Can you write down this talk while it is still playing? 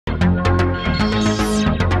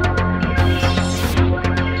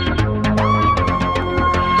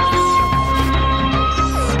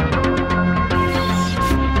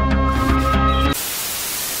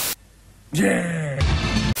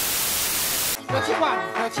31,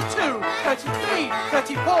 32, 33,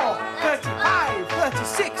 34, 35,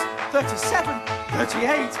 36, 37,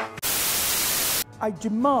 38. I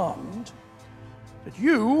demand that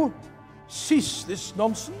you cease this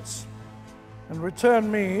nonsense and return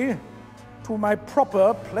me to my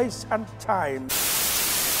proper place and time.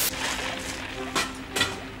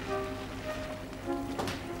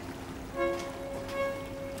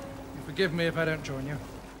 Forgive me if I don't join you.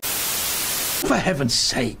 For heaven's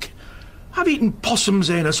sake, I've eaten possum's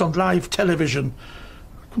anus on live television.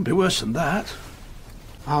 Couldn't be worse than that.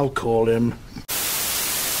 I'll call him.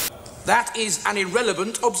 That is an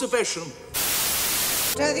irrelevant observation.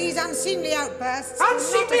 These unseemly outbursts...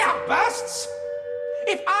 Unseemly outbursts?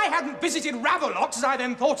 If I hadn't visited Ravelox as I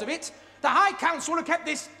then thought of it, the High Council would have kept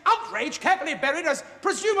this outrage carefully buried, as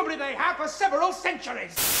presumably they have for several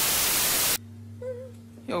centuries.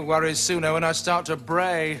 You'll worry sooner when I start to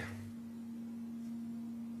bray.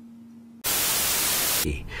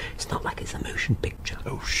 It's not like it's a motion picture.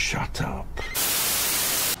 Oh, shut up.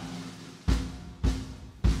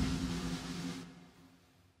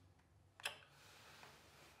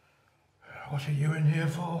 What are you in here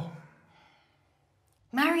for?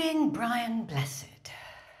 Marrying Brian Blessed.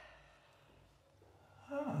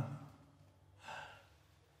 Ah.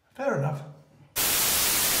 Fair enough.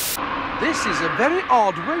 This is a very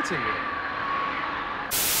odd waiting room.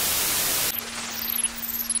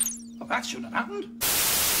 Well, that shouldn't have happened.